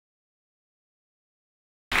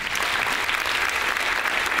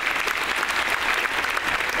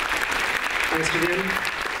Thanks, Julian.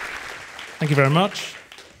 Thank you very much.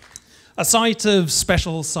 A site of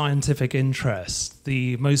special scientific interest,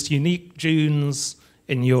 the most unique dunes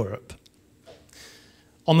in Europe.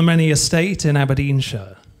 On the Many estate in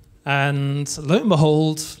Aberdeenshire. And lo and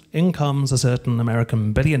behold, in comes a certain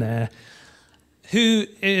American billionaire who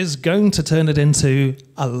is going to turn it into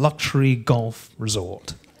a luxury golf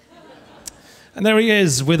resort. And there he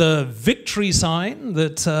is with a victory sign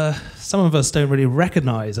that some of us don't really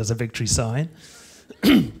recognize as a victory sign.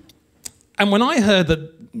 And when I heard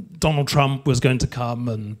that Donald Trump was going to come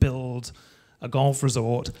and build a golf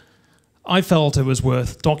resort, I felt it was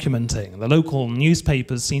worth documenting. The local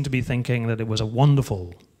newspapers seemed to be thinking that it was a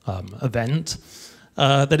wonderful event,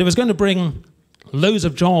 that it was going to bring loads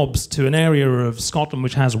of jobs to an area of Scotland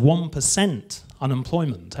which has 1%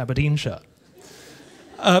 unemployment, Aberdeenshire.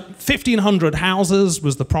 1,500 houses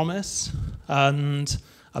was the promise, and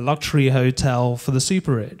a luxury hotel for the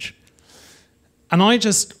super rich. And I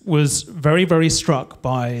just was very, very struck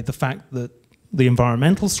by the fact that the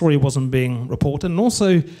environmental story wasn't being reported, and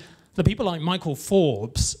also the people like Michael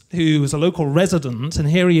Forbes, who was a local resident, and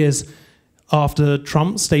here he is after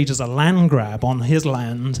Trump stages a land grab on his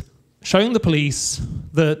land, showing the police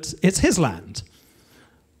that it's his land.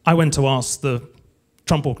 I went to ask the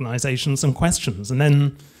Trump organization some questions, and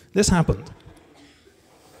then this happened.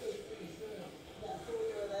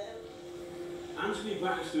 Anthony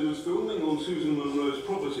Baxter was filming on Susan Munro's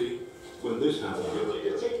property when this happened.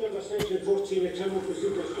 Take number section 14, a channel for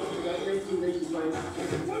superstructure about 1985.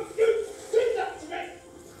 What you did that to me?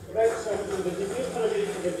 Right, so the video for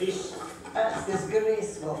the police. That's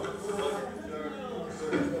disgraceful.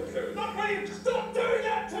 Not me! Stop doing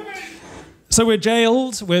that to me! So we're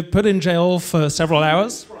jailed, we're put in jail for several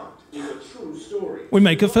hours. It's a true story. We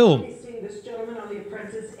make a film. I've seen this gentleman on The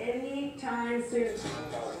Apprentice any time soon.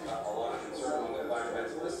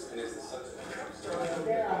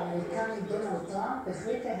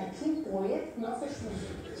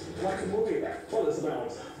 What's the movie about? Well, it's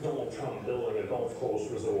about Donald Trump building a golf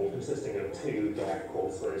course resort consisting of 2 golf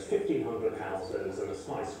courses, 1,500 houses and a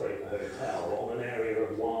skyscraper hotel on an area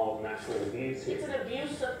of wild natural beauty. It's an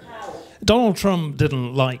abuse of power. Donald Trump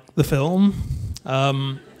didn't like the film,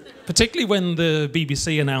 particularly when the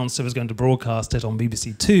BBC announced it was going to broadcast it on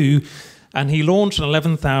BBC Two, and he launched an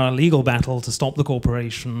 11th-hour legal battle to stop the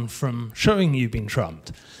corporation from showing You've Been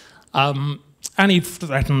Trumped. And he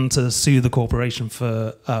threatened to sue the corporation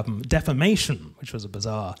for defamation, which was a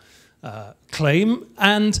bizarre claim.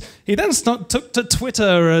 And he then took to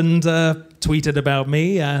Twitter and tweeted about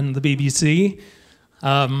me and the BBC.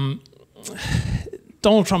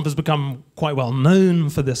 Donald Trump has become quite well known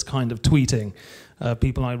for this kind of tweeting.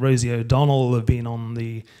 People like Rosie O'Donnell have been on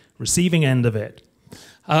the receiving end of it.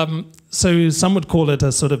 So some would call it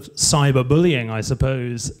a sort of cyberbullying, I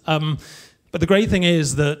suppose. But the great thing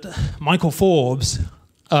is that Michael Forbes,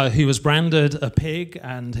 who was branded a pig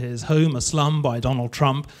and his home a slum by Donald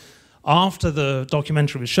Trump, after the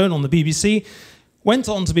documentary was shown on the BBC, went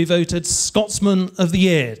on to be voted Scotsman of the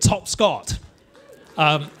Year, top Scot,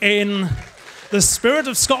 in the Spirit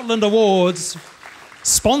of Scotland Awards,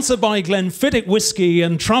 sponsored by Glenfiddich Whiskey,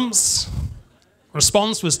 and Trump's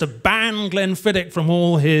response was to ban Glenfiddich from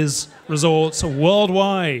all his resorts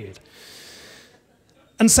worldwide.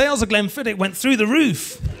 And sales of Glenfiddich went through the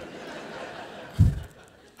roof.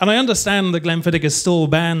 And I understand that Glenfiddich is still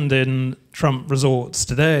banned in Trump resorts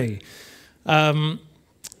today.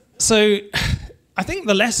 So I think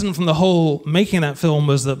the lesson from the whole making that film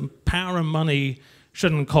was that power and money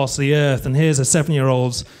shouldn't cost the earth. And here's a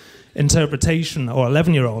 7-year-old's interpretation, or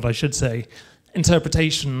 11-year-old, I should say,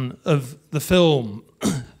 interpretation of the film.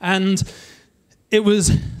 And it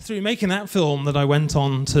was through making that film that I went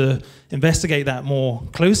on to investigate that more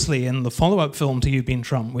closely in the follow-up film to You've Been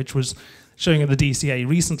Trumped, which was showing at the DCA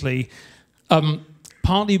recently,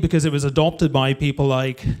 partly because it was adopted by people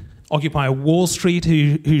like Occupy Wall Street,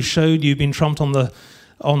 who showed You've Been Trumped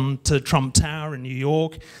onto Trump Tower in New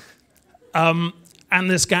York, and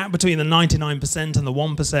this gap between the 99% and the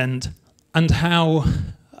 1%, and how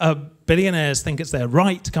billionaires think it's their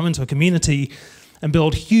right to come into a community and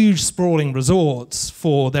build huge sprawling resorts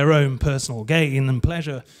for their own personal gain and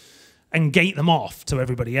pleasure, and gate them off to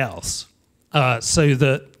everybody else, so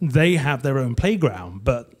that they have their own playground,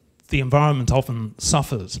 but the environment often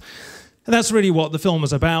suffers. And that's really what the film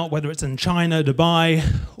is about, whether it's in China, Dubai,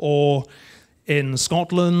 or in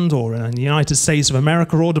Scotland, or in the United States of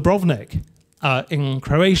America, or Dubrovnik in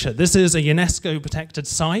Croatia. This is a UNESCO-protected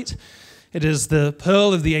site. It is the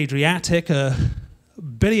Pearl of the Adriatic, a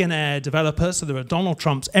billionaire developer, so there are Donald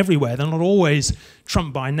Trumps everywhere. They're not always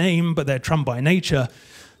Trump by name, but they're Trump by nature.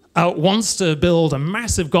 wants to build a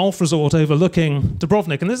massive golf resort overlooking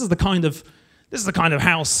Dubrovnik, and this is the kind of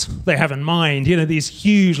house they have in mind. You know, these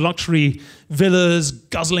huge luxury villas,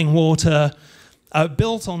 guzzling water,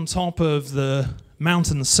 built on top of the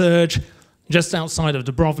mountain surge, just outside of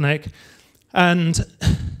Dubrovnik. And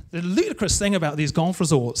the ludicrous thing about these golf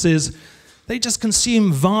resorts is they just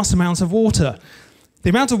consume vast amounts of water. The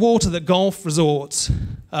amount of water that golf resorts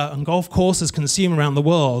and golf courses consume around the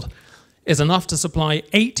world is enough to supply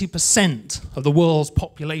 80% of the world's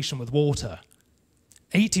population with water.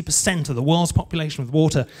 80% of the world's population with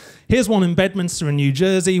water. Here's one in Bedminster in New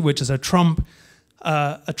Jersey, which is a Trump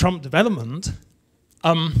development.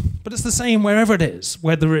 But it's the same wherever it is,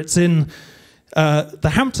 whether it's in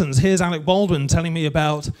the Hamptons. Here's Alec Baldwin telling me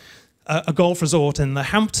about a golf resort in the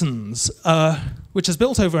Hamptons, which is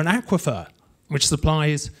built over an aquifer, which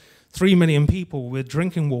supplies 3 million people with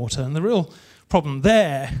drinking water. And the real problem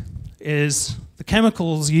there is the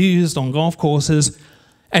chemicals used on golf courses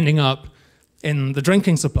ending up in the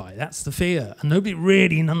drinking supply. That's the fear. And nobody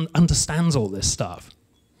really understands all this stuff.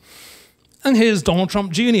 And here's Donald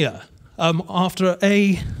Trump Jr. After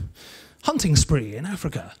a hunting spree in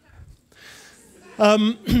Africa.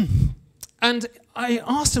 And I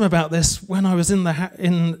asked him about this when I was in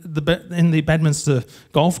the Bedminster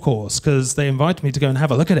golf course, because they invited me to go and have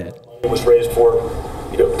a look at it. It was raised for,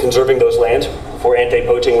 conserving those lands, for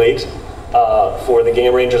anti-poaching leagues, for the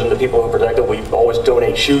game rangers and the people who protect it. We always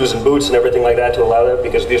donate shoes and boots and everything like that to allow that,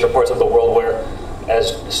 because these are parts of the world where,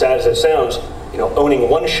 as sad as it sounds, owning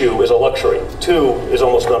one shoe is a luxury. 2 is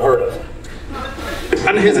almost unheard of.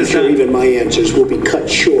 I'm sure even my answers will be cut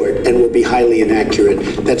short and will be highly inaccurate.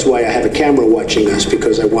 That's why I have a camera watching us,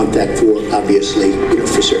 because I want that for, obviously,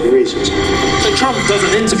 for certain reasons. So Trump does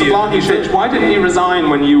an interview. Why didn't he resign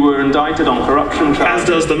when you were indicted on corruption charges? As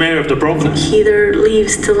does the mayor of Dubrovnik. He either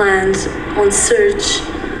leaves the land on search,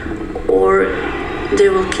 or they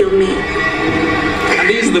will kill me. And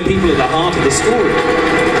these are the people at the heart of the story.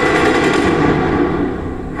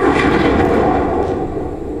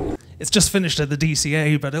 It's just finished at the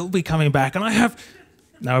DCA, but it'll be coming back. And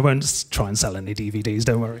I won't try and sell any DVDs,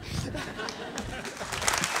 don't worry.